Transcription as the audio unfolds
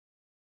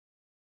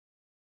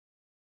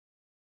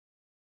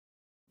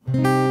The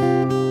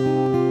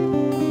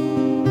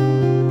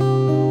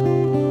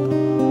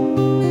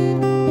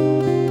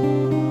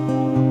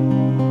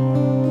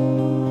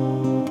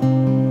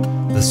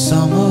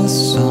summer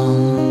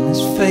sun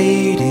is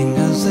fading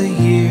as the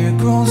year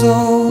grows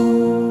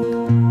old,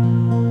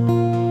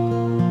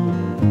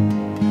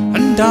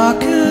 and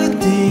darker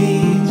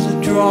days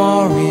are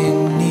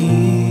drawing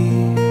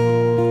near.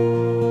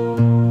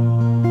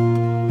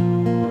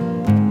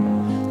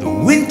 The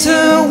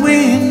winter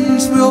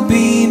winds will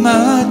be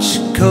much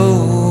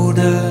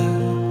colder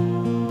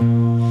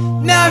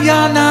now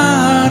you're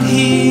not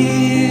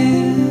here.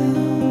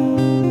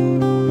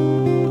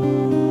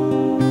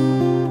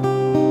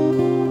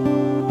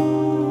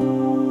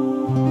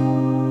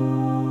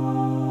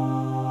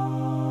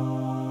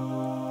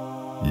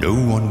 No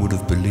one would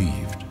have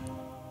believed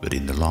that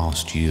in the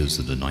last years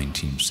of the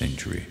 19th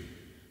century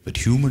that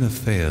human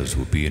affairs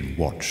were being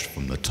watched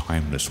from the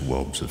timeless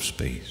worlds of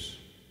space.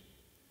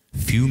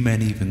 Few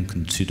men even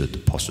considered the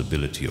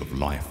possibility of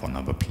life on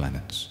other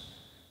planets,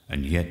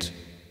 and yet,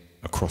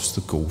 across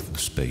the gulf of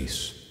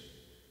space,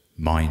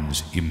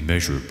 minds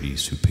immeasurably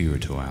superior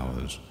to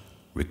ours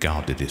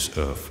regarded this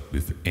Earth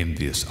with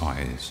envious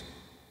eyes,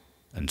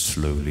 and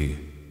slowly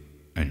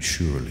and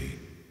surely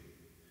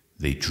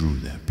they drew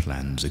their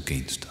plans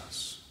against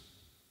us.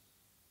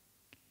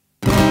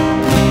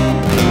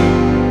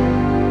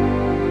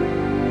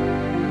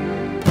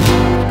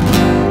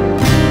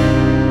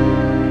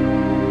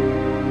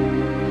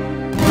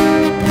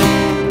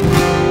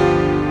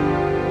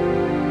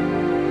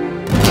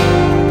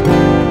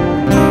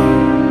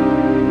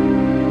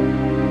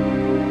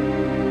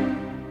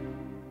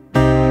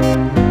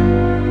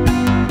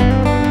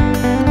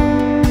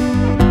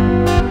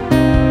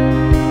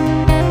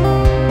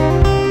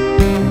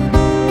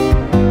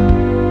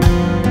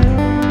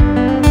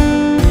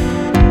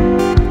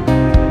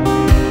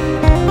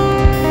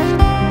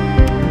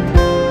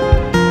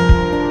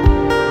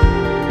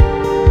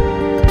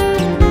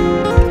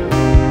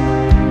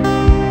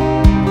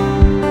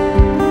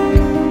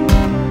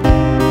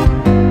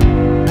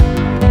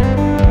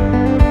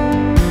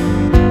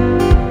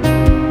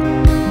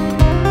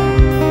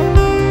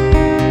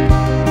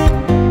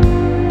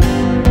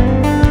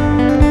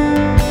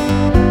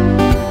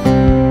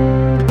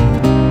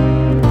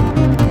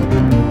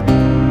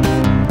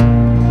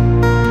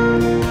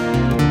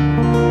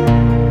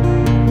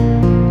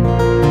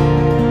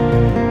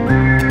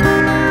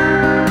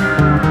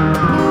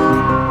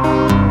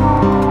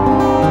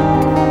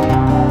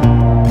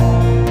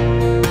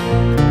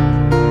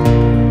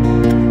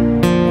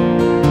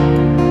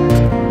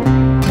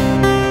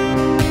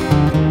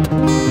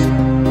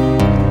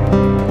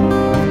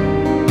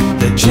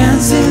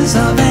 Chances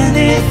of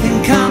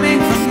anything coming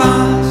from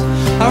Mars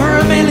are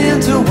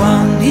 1,000,000 to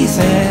 1, he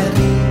said.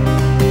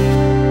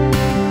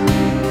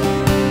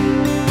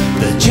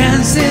 The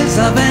chances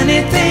of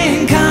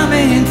anything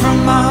coming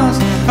from Mars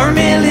are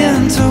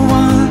 1,000,000 to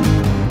 1,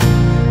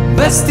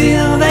 but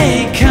still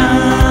they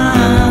come.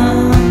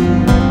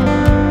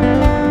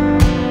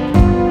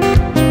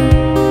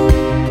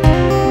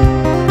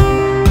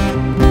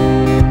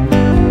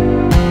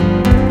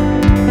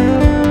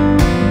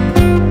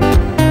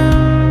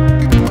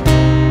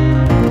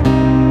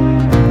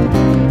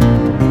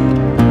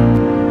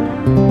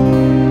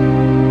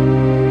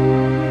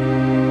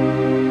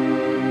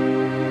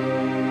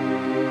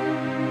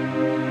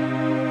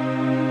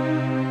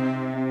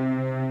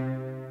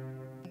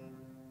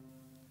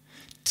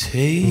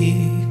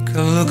 Take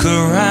a look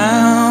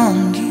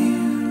around you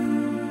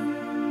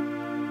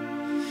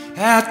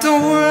at the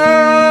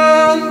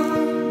world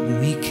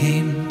we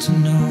came to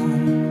know.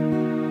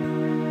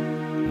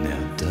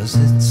 Now does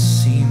it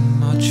seem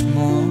much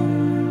more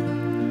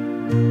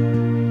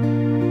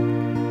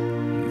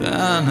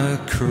than a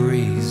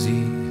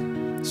crazy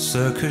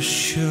circus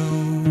show?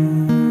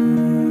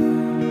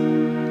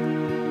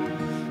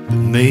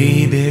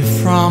 Maybe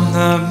from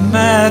the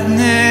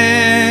madness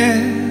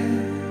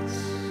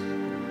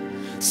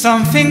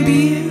something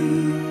beautiful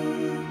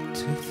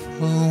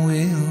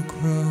will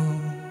grow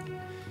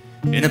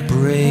in a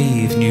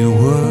brave new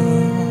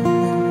world,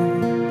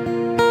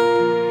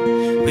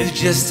 with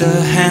just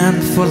a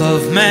handful of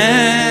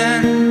men.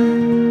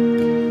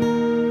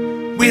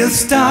 We'll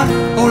start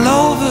all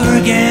over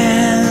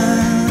again.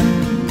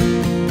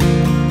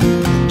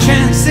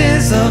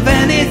 Chances of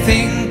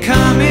anything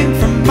coming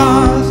from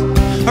Mars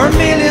are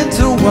 1,000,000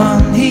 to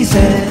 1, he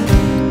said.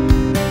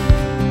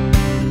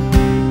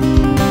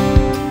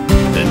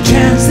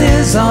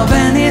 Chances of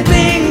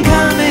anything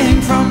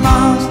coming from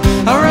Mars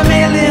are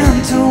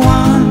 1,000,000 to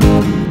 1,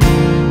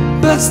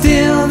 but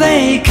still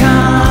they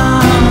come.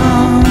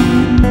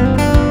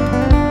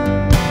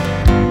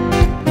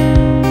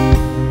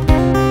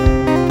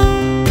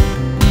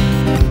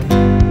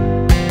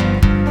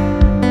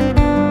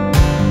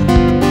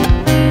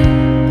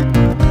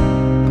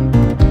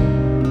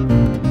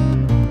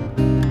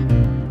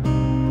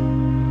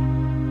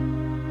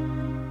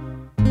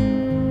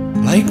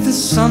 Like the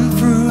sun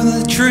through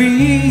the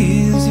trees,